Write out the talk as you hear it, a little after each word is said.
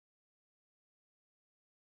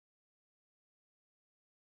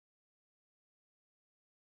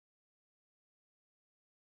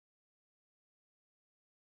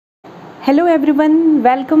Hello everyone,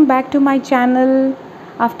 welcome back to my channel.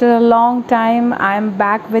 After a long time I am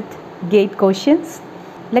back with gate questions.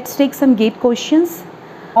 Let's take some gate questions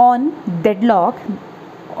on deadlock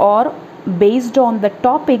or based on the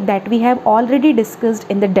topic that we have already discussed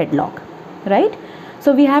in the deadlock, right?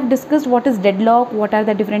 So we have discussed what is deadlock, what are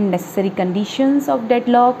the different necessary conditions of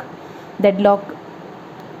deadlock, deadlock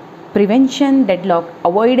prevention, deadlock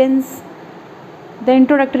avoidance. The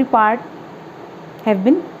introductory part have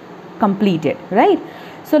been completed, right?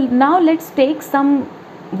 So now let's take some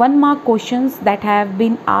 1 mark questions that have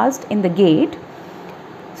been asked in the gate.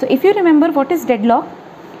 So if you remember, what is deadlock?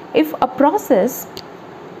 If a process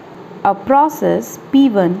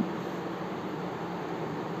P1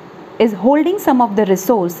 is holding some of the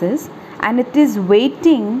resources and it is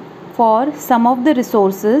waiting for some of the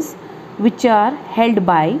resources which are held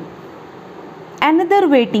by another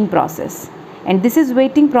waiting process, and this is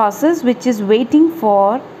waiting process which is waiting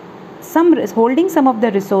for holding some of the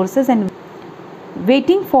resources and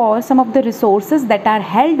waiting for some of the resources that are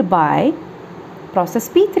held by process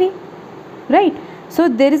P3, right? So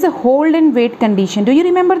there is a hold and wait condition. Do you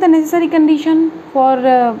remember the necessary condition for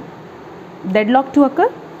deadlock to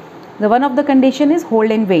occur? The one of the condition is hold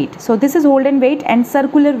and wait. So this is hold and wait and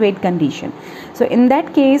circular wait condition. So in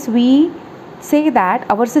that case we say that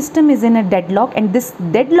our system is in a deadlock, and this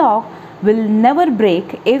deadlock will never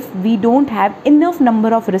break if we don't have enough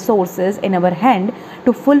number of resources in our hand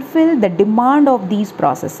to fulfill the demand of these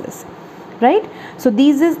processes, right? So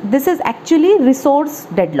this is actually resource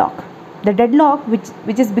deadlock, the deadlock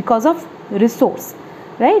which is because of resource,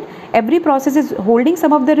 right? Every process is holding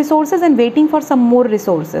some of the resources and waiting for some more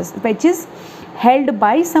resources which is held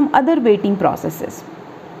by some other waiting processes,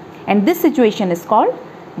 and this situation is called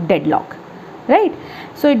deadlock, right?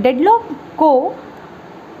 So deadlock को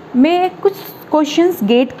में कुछ questions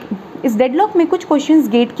gate, इस deadlock में कुछ questions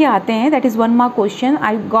gate के आते हैं. That is 1 mark question.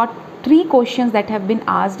 I got 3 questions that have been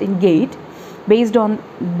asked in gate based on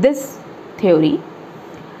this theory.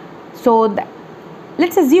 So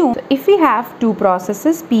let's assume if we have 2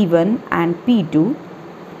 processes P1 and P2,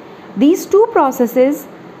 these 2 processes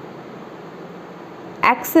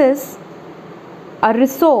access a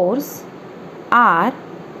resource R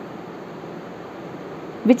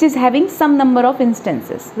which is having some number of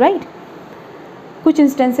instances, right? कुछ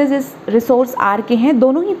instances इस resource R के हैं,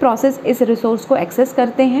 दोनों ही process इस resource को access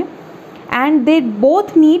करते हैं and they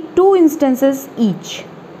both need 2 instances each.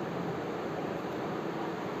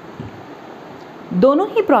 दोनों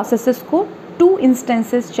ही processes को 2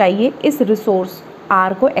 instances चाहिए इस resource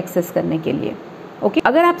R को access करने के लिए. Okay?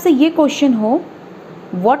 अगर आपसे ये question हो,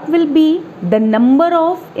 what will be the number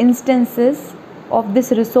of instances of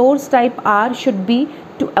this resource type R should be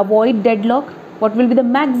to avoid deadlock? What will be the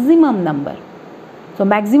maximum number? So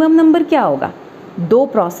maximum number क्या होगा? 2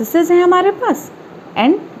 processes हैं हमारे पास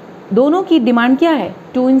and दोनों की डिमांड क्या है?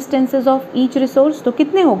 2 instances of each resource. तो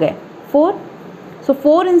कितने हो गए? 4. So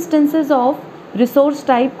 4 instances of resource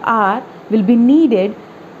type R will be needed,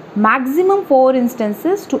 maximum 4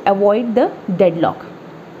 instances to avoid the deadlock.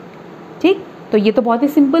 ठीक? तो ये तो बहुत ही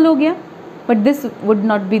सिंपल हो गया. But this would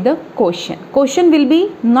not be the question. Question will be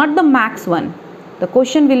not the max one. The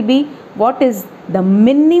question will be what is the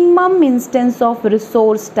minimum instance of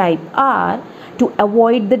resource type R to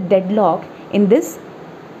avoid the deadlock in this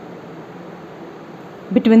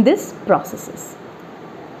between this processes.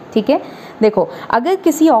 ठीक है? देखो, अगर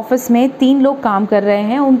किसी office में 3 लोग काम कर रहे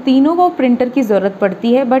हैं, उन तीनों को प्रिंटर की ज़रूरत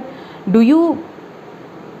पड़ती है, but do you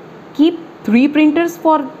keep 3 printers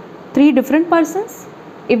for 3 different persons?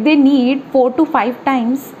 If they need 4 to 5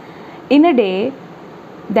 times in a day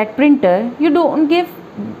that printer, you don't give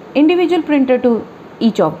individual printer to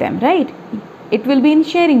each of them, right? It will be in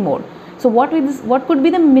sharing mode. So what could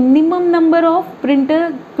be the minimum number of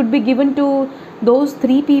printer could be given to those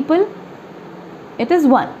 3 people? It is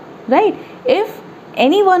 1, right? If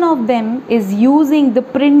any one of them is using the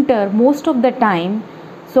printer most of the time,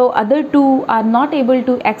 so other 2 are not able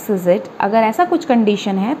to access it, अगर ऐसा कुछ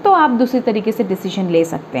condition है तो आप दूसरी तरीके से decision ले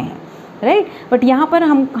सकते हैं, राइट? बट यहाँ पर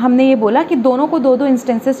हमने ये बोला कि दोनों को 2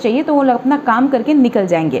 इंस्टेंसेस चाहिए तो वो लोग अपना काम करके निकल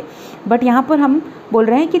जाएंगे. बट यहाँ पर हम बोल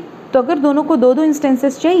रहे हैं कि तो अगर दोनों को 2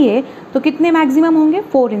 इंस्टेंसेस चाहिए तो कितने मैक्सिमम होंगे?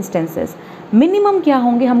 4 इंस्टेंसेस. मिनिमम क्या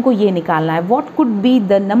होंगे हमको ये निकालना है. What could be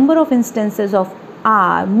the number of instances of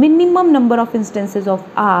R, minimum number of instances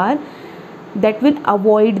of R that will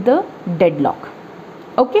avoid the deadlock.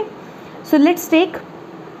 Okay, so let's take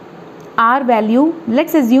R value.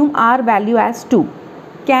 Let's assume R value as 2.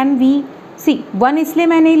 Can we see 1 इसलिए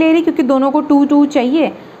मैं नहीं ले रही क्योंकि दोनों को 2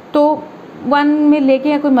 चाहिए, तो 1 में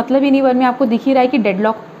लेके कोई मतलब ही नहीं. 1 में आपको दिख ही रहा है कि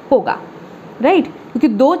डेडलॉक होगा, राइट? क्योंकि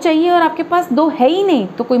 2 चाहिए और आपके पास 2 है ही नहीं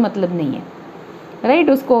तो कोई मतलब नहीं है, राइट,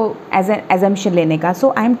 उसको एज एन एजम्पशन लेने का.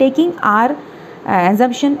 सो I am taking are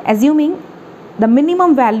assumption assuming the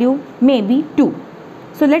minimum value may be 2.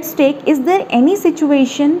 So let's take, is there any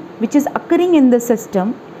situation which is occurring in the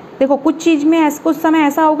system. देखो कुछ चीज़ में कुछ समय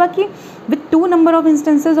ऐसा होगा कि with 2 number of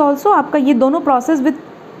instances also आपका ये दोनों process with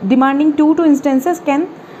demanding 2 instances can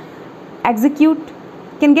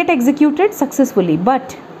get executed successfully,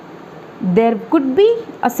 but there could be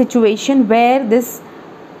a situation where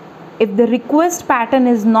if the request pattern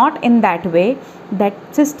is not in that way, that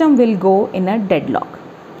system will go in a deadlock.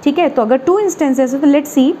 ठीक है, तो अगर 2 instances है तो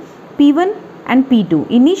let's see P1 and P2.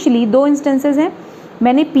 Initially 2 instances हैं,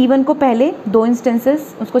 मैंने P1 को पहले 2 instances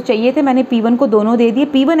उसको चाहिए थे, मैंने P1 को दोनों दे दिए.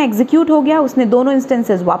 P1 एग्जीक्यूट हो गया, उसने दोनों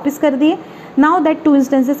instances वापस कर दिए. Now that 2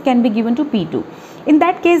 instances can be given to P2. In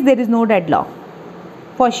that case there is no deadlock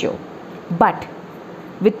for sure, but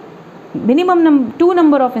with minimum 2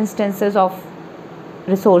 number of instances of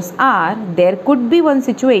resource R, there could be one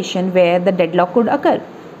situation where the deadlock could occur,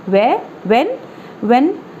 where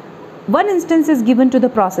when one instance is given to the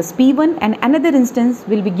process P1 and another instance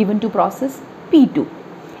will be given to process P2.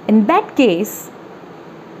 In that case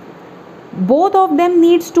both of them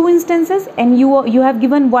needs 2 instances and you have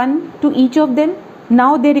given 1 to each of them.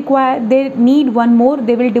 Now they need one more,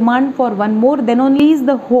 they will demand for one more, then only is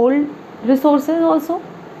the whole resources also.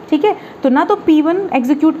 ठीक है, तो ना तो P1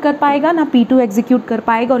 execute कर पाएगा ना P2 execute कर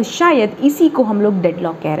पाएगा, और शायद इसी को हम लोग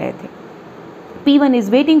डेडलॉक कह रहे थे. P1 is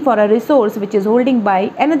waiting for a resource which is holding by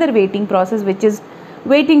another waiting process which is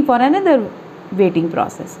waiting for another waiting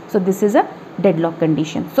process. So this is a deadlock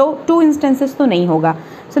condition. So 2 instances तो नहीं होगा.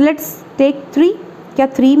 So let's take 3. क्या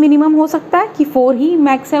 3 minimum हो सकता है कि 4 ही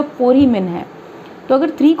max है, 4 ही मिन है. तो अगर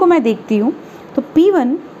 3 को मैं देखती हूँ तो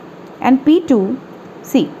P1 एंड P2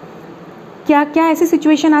 सी क्या ऐसी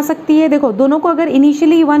सिचुएशन आ सकती है. देखो दोनों को अगर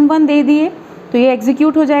इनिशियली 1 दे दिए तो ये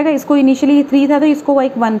एग्जीक्यूट हो जाएगा. इसको इनिशियली 3 था तो इसको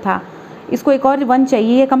एक 1 था, इसको एक और 1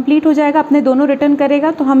 चाहिए, ये कंप्लीट हो जाएगा, अपने दोनों रिटर्न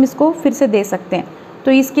करेगा, तो हम इसको फिर से दे सकते हैं.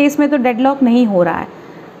 तो इस केस में तो डेडलॉक नहीं हो रहा है.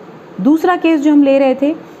 दूसरा केस जो हम ले रहे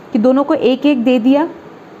थे कि दोनों को एक दे दिया,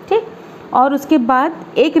 ठीक, और उसके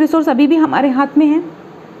बाद एक रिसोर्स अभी भी हमारे हाथ में है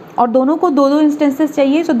और दोनों को 2 इंस्टेंसेस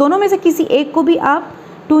चाहिए. सो दोनों में से किसी एक को भी आप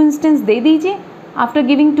 2 इंस्टेंस दे दीजिए. After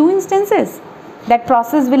giving 2 instances, that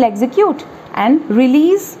process will execute and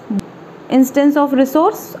release instance of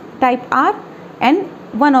resource type R, and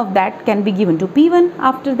one of that can be given to P1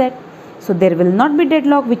 after that. So there will not be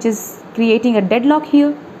deadlock, which is creating a deadlock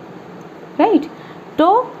here, right?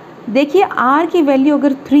 तो देखिए R की value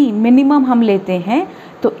अगर 3 minimum हम लेते हैं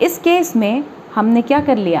तो इस case में हमने क्या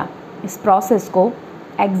कर लिया, इस प्रोसेस को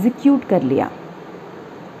एग्जीक्यूट कर लिया,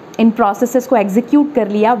 इन प्रोसेसेस को एग्जीक्यूट कर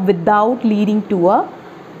लिया without leading to a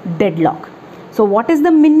deadlock. So what is the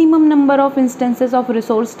minimum number of instances of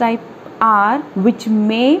resource type are which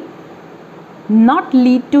may not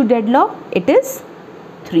lead to deadlock? It is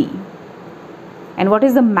 3. And what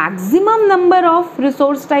is the maximum number of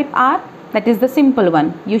resource type are? that is the simple one.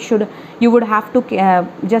 You would have to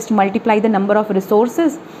just multiply the number of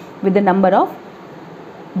resources with the number of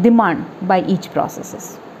demand by each processes.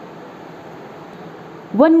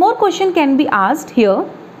 One more question can be asked here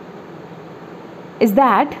is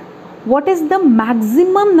that what is the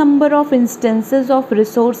maximum number of instances of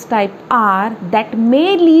resource type R that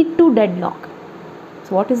may lead to deadlock?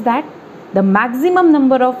 So what is that? The maximum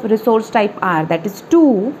number of resource type R, that is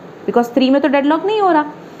 2, because 3 में तो deadlock नहीं हो रहा.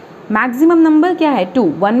 Maximum number क्या है? 2.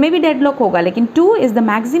 1 में भी deadlock होगा लेकिन 2 is the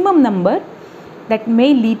maximum number that may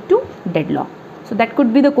lead to deadlock. So that could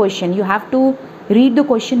be the question. You have to read the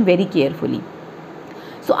question very carefully.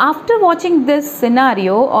 So after watching this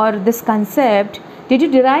scenario और this concept, did you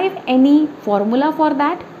derive any formula for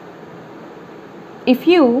that? If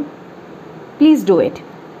you, please do it.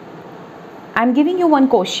 I am giving you one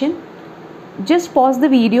question. Just pause the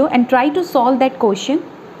video and try to solve that question.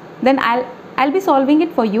 Then I'll be solving it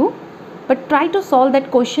for you, but try to solve that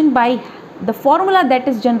question by the formula that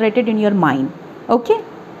is generated in your mind. Okay?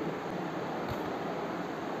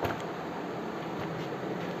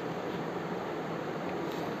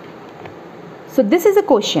 So this is a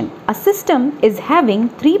question. A system is having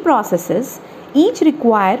 3 processes, each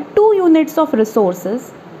require 2 units of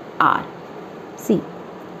resources R. See,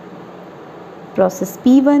 process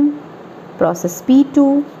P1, process P2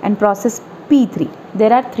 and process P3.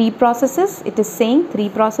 There are 3 processes. It is saying 3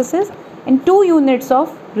 processes and 2 units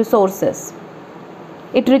of resources.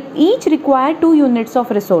 Each require 2 units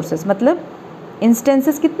of resources. मतलब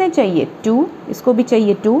instances कितने चाहिए? 2. इसको भी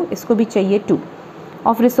चाहिए 2, इसको भी चाहिए 2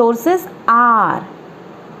 of resources R.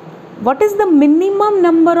 What is the minimum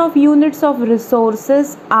number of units of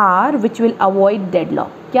resources R which will avoid deadlock?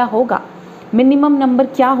 क्या होगा? मिनिमम नंबर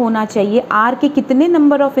क्या होना चाहिए? R के कितने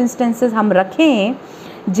नंबर ऑफ इंस्टेंसेस हम रखें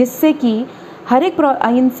जिससे कि हर एक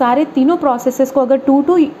इन सारे तीनों प्रोसेसेस को अगर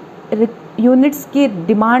 2 यूनिट्स की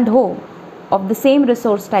डिमांड हो of the same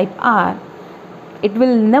resource type R, it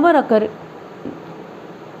will never occur.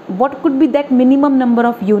 What could be that minimum number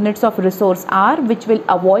of units of resource R which will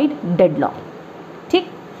avoid deadlock? ठीक,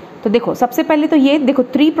 तो देखो सबसे पहले तो ये देखो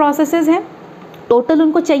 3 प्रोसेसेस हैं, टोटल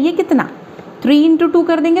उनको चाहिए कितना? 3 into 2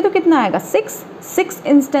 कर देंगे तो कितना आएगा? 6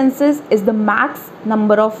 instances is the max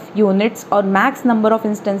number of units or max number of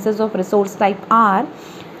instances of resource type R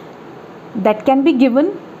that can be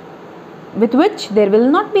given with which there will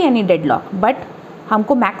not be any deadlock. But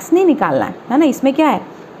हमको max नहीं निकालना है ना, इसमें क्या है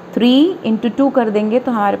 3 into 2 कर देंगे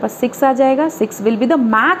तो हमारे पास 6 आ जाएगा. 6 will be the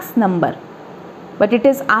max number, but it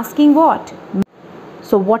is asking what?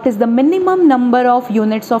 So what is the minimum number of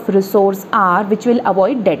units of resource R which will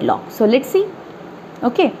avoid deadlock? So let's see.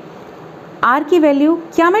 Okay, R की value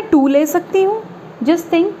क्या मैं 2 ले सकती हूँ? Just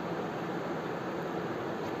think.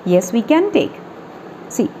 Yes, we can take.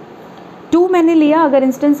 See, 2 मैंने लिया, अगर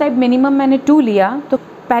instance type minimum मैंने 2 लिया तो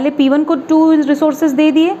पहले P1 को 2 रिसोर्सेज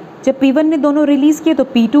दे दिए, जब P1 ने दोनों रिलीज़ किए तो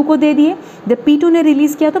P2 को दे दिए, जब P2 ने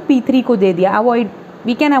रिलीज़ किया तो P3 को दे दिया.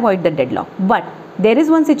 We can avoid the deadlock, but there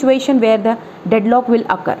is one situation where the deadlock will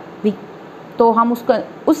occur. तो हम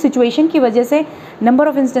उस सिचुएशन की वजह से नंबर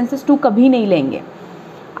ऑफ इंस्टेंसेस 2 कभी नहीं लेंगे.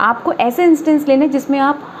 आपको ऐसे इंस्टेंस लेने जिसमें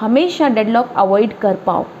आप हमेशा डेडलॉक अवॉइड कर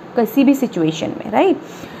पाओ किसी भी सिचुएशन में, राइट?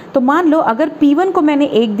 तो मान लो अगर P1 को मैंने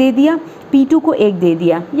 1 दे दिया, P2 को 1 दे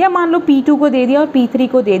दिया, या मान लो P2 को दे दिया और P3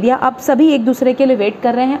 को दे दिया. अब सभी एक दूसरे के लिए वेट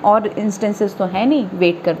कर रहे हैं और इंस्टेंसेस तो है नहीं,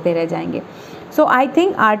 वेट करते रह जाएंगे. सो I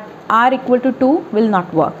think R equal to 2 will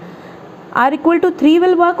not work. R equal to 3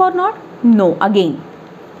 will work or not? No. Again,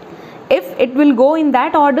 if it will go in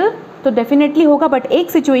that order तो डेफिनेटली होगा, बट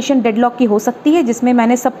एक सिचुएशन डेडलॉक की हो सकती है जिसमें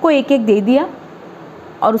मैंने सबको 1-1 दे दिया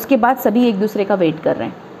और उसके बाद सभी एक दूसरे का वेट कर रहे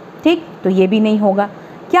हैं. ठीक, तो ये भी नहीं होगा.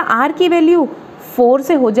 क्या R की वैल्यू 4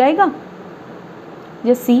 से हो जाएगा?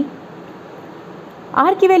 जस्ट सी,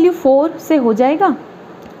 R की वैल्यू 4 से हो जाएगा.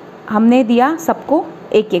 हमने दिया सबको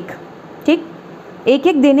 1-1. ठीक,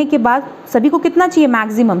 1-1 देने के बाद सभी को कितना चाहिए?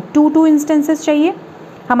 मैक्सिमम 2 इंस्टेंसेस चाहिए.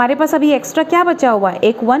 हमारे पास अभी एक्स्ट्रा क्या बचा हुआ है?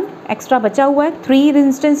 1 एक्स्ट्रा बचा हुआ है. 3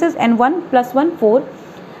 instances and 1 + 1 4.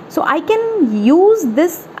 So I can use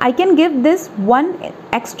this, I can give this 1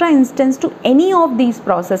 extra instance to any of these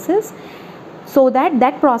processes so that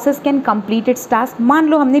that process can complete its task. मान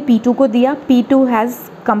लो हमने P2 को दिया, P2 has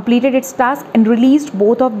completed its task and released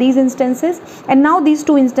both of these instances, and now these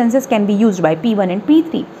 2 instances can be used by P1 and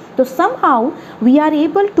P3. So somehow we are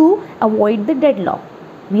able to avoid the deadlock.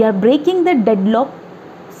 We are breaking the deadlock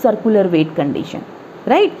circular wait condition,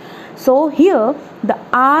 right? So here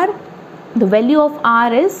the value of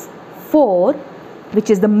R is 4, which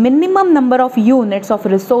is the minimum number of units of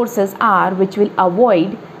resources R which will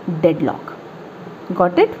avoid deadlock.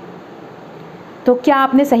 Got it? तो क्या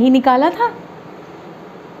आपने सही निकाला था?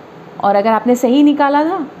 और अगर आपने सही निकाला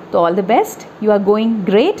था तो all the best, you are going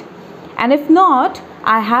great. And if not,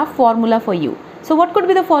 I have formula for you. So what could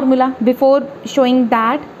be the formula? Before showing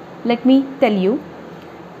that, let me tell you.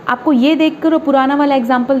 आपको ये देखकर और पुराना वाला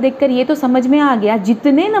एग्जाम्पल देखकर ये तो समझ में आ गया,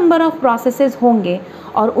 जितने नंबर ऑफ प्रोसेसेस होंगे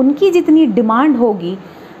और उनकी जितनी डिमांड होगी,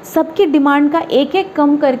 सबकी डिमांड का 1-1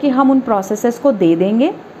 कम करके हम उन प्रोसेसेस को दे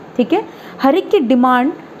देंगे. ठीक है, हर एक की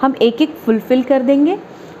डिमांड हम 1-1 फुलफ़िल कर देंगे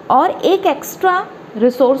और एक एक्स्ट्रा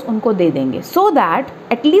रिसोर्स उनको दे देंगे, so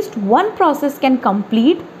that at least 1 process can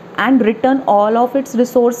complete and return all of its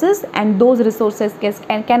resources, and those resources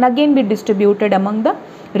can again be distributed among the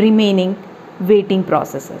remaining waiting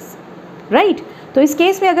processes, right? तो इस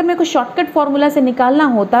केस में अगर मेरे को शॉर्टकट फार्मूला से निकालना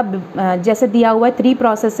होता, जैसे दिया हुआ है 3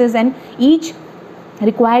 processes and each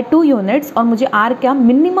require 2 units और मुझे R का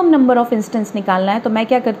मिनिमम नंबर ऑफ इंस्टेंस निकालना है, तो मैं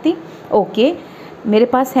क्या करती? ओके, मेरे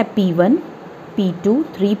पास है P1, P2,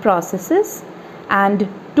 3 processes and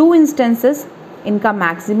 2 instances, इनका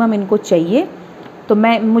मैक्सिमम इनको चाहिए. तो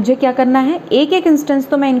मुझे क्या करना है? 1-1 इंस्टेंस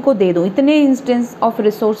तो मैं इनको दे दूँ, इतने इंस्टेंस ऑफ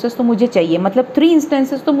रिसोर्सेज तो मुझे चाहिए, मतलब 3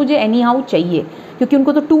 इंस्टेंसेस तो मुझे एनी हाउ चाहिए, क्योंकि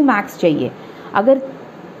उनको तो 2 मैक्स चाहिए. अगर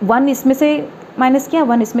 1 इसमें से माइनस किया,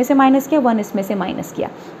 1 इसमें से माइनस किया, 1 इसमें से माइनस किया,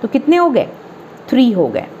 तो कितने हो गए? 3 हो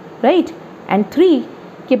गए, राइट? एंड 3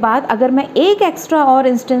 के बाद अगर मैं एक एक्स्ट्रा और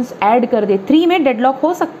इंस्टेंस ऐड कर दे, 3 में डेडलॉक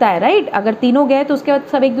हो सकता है, राइट? अगर तीनों गए तो उसके बाद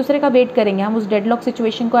सब एक दूसरे का वेट करेंगे, हम उस डेडलॉक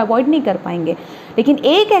सिचुएशन को अवॉइड नहीं कर पाएंगे. लेकिन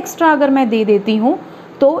एक एक्स्ट्रा अगर मैं दे देती हूँ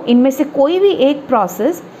तो इनमें से कोई भी एक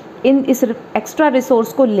प्रोसेस इस एक्स्ट्रा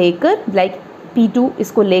रिसोर्स को लेकर, लाइक P2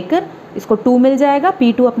 इसको लेकर इसको 2 मिल जाएगा,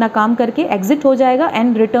 P2 अपना काम करके एग्जिट हो जाएगा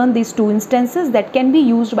and return this 2 instances that can be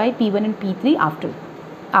used by P1 and P3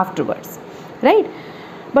 afterwards, right.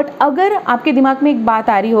 But अगर आपके दिमाग में एक बात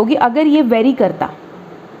आ रही होगी, अगर ये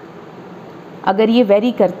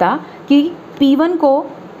वेरी करता कि P1 को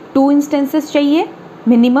 2 इंस्टेंसेस चाहिए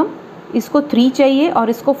मिनिमम, इसको 3 चाहिए और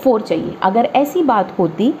इसको 4 चाहिए, अगर ऐसी बात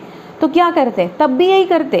होती तो क्या करते? तब भी यही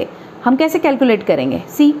करते। हम कैसे कैलकुलेट करेंगे?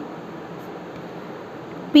 सी,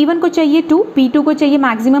 P1 को चाहिए 2, P2 को चाहिए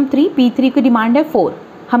मैक्सिमम 3, P3 की डिमांड है 4।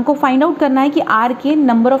 हमको फाइंड आउट करना है कि R के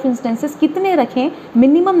नंबर ऑफ इंस्टेंसेस कितने रखें,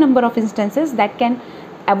 minimum number of instances that can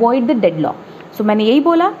avoid the deadlock. सो मैंने यही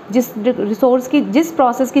बोला, जिस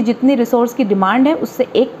प्रोसेस की जितनी रिसोर्स की डिमांड है उससे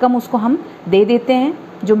एक कम उसको हम दे देते हैं,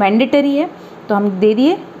 जो मैंडेटरी है। तो हम दे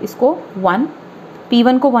दिए इसको 1,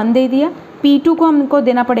 P1 को 1 दे दिया, P2 को हमको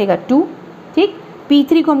देना पड़ेगा 2, ठीक,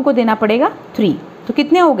 P3 को हमको देना पड़ेगा 3। तो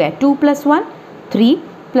कितने हो गए? 2 + 1 3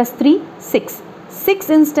 + 3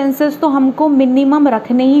 6 इंस्टेंसेस तो हमको मिनिमम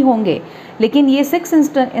रखने ही होंगे। लेकिन ये 6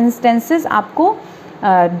 इंस्टेंसेस आपको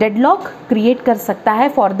डेडलॉक क्रिएट कर सकता है।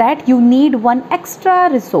 For that you need 1 extra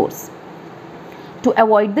resource to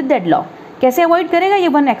avoid the deadlock. कैसे अवॉइड करेगा ये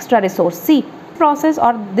 1 एक्स्ट्रा रिसोर्स? सी, प्रोसेस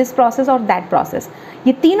और दिस प्रोसेस और दैट प्रोसेस,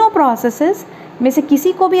 ये तीनों प्रोसेसेस में से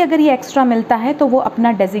किसी को भी अगर ये एक्स्ट्रा मिलता है तो वो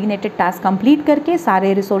अपना डेजिग्नेटेड टास्क कंप्लीट करके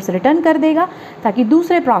सारे रिसोर्स रिटर्न कर देगा ताकि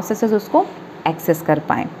दूसरे प्रोसेसेस उसको एक्सेस कर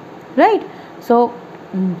पाएँ, right. So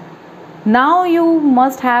now you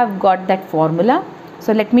must have got that formula.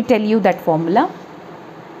 So let me tell you that formula.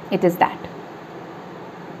 It is that.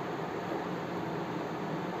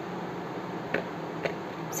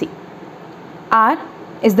 See, R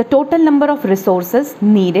is the total number of resources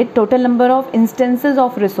needed, total number of instances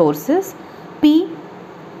of resources. P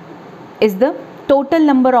is the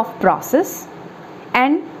total number of process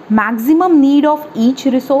and maximum need of each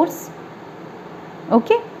resource.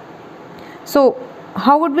 Okay, so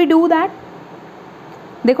how would we do that?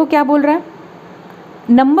 देखो क्या बोल रहा है,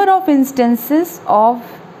 number of instances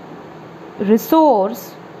of resource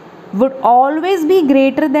would always be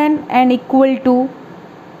greater than and equal to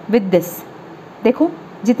with this. देखो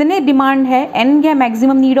जितने demand है n या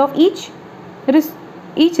maximum need of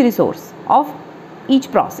each resource of each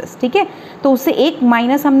process, ठीक है। तो उससे एक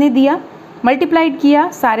माइनस हमने दिया, मल्टीप्लाइड किया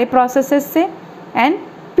सारे प्रोसेसेस से एंड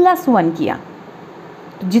 +1 किया,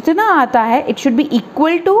 तो जितना आता है it should be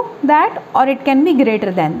equal to that और it can be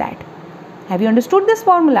greater than that. Have you understood this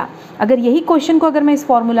formula? अगर यही क्वेश्चन को अगर मैं इस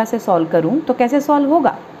फॉर्मूला से सॉल्व करूं तो कैसे सॉल्व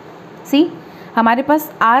होगा? सी, हमारे पास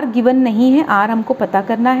R गिवन नहीं है, R हमको पता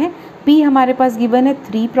करना है, P हमारे पास गिवन है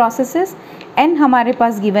 3 प्रोसेसेस, N हमारे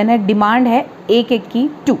पास गिवन है डिमांड है एक की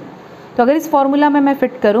 2। तो अगर इस फॉर्मूला में मैं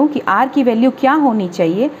फिट करूं कि R की वैल्यू क्या होनी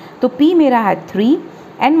चाहिए, तो P मेरा है 3,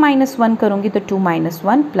 N-1 करूंगी तो 2 - 1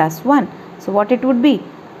 + 1, so what it would be,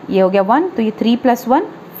 ये हो गया 1, तो ये 3 + 1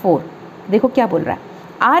 4। देखो क्या बोल रहा है,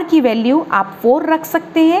 R की वैल्यू आप 4 रख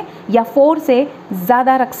सकते हैं या 4 से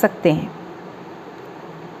ज़्यादा रख सकते हैं,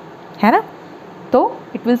 है ना। तो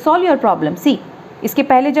it will solve your problem. सी, इसके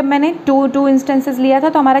पहले जब मैंने 2 इंस्टेंसेस लिया था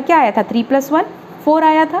तो हमारा क्या आया था, 3 + 1 4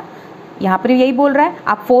 आया था। यहाँ पर यही बोल रहा है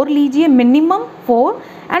आप 4 लीजिए, minimum 4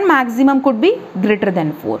 and maximum could be greater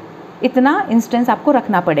than 4। इतना इंस्टेंस आपको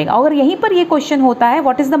रखना पड़ेगा। अगर यहीं पर ये क्वेश्चन होता है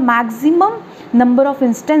what is the maximum number of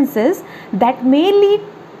instances that may lead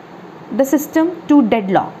the system to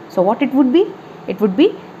deadlock, so what it would be, it would be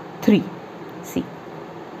 3. See,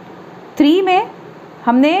 3 में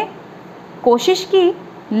हमने कोशिश की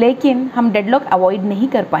लेकिन हम डेडलॉक अवॉइड नहीं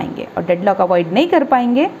कर पाएंगे, और डेडलॉक अवॉइड नहीं कर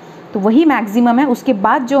पाएंगे तो वही मैक्सिमम है। उसके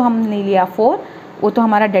बाद जो हमने लिया 4 वो तो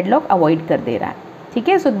हमारा डेडलॉक अवॉइड कर दे रहा है, ठीक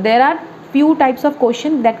है। सो there are few types of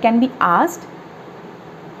question that can be asked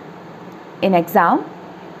in exam.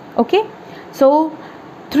 Okay, so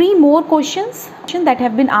 3 more questions that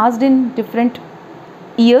have been asked in different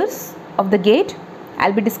years of the GATE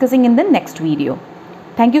I'll be discussing in the next video.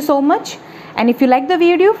 Thank you so much, and if you like the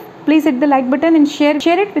video please hit the like button and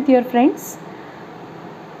share it with your friends.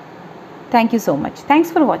 Thank you so much.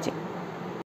 Thanks for watching.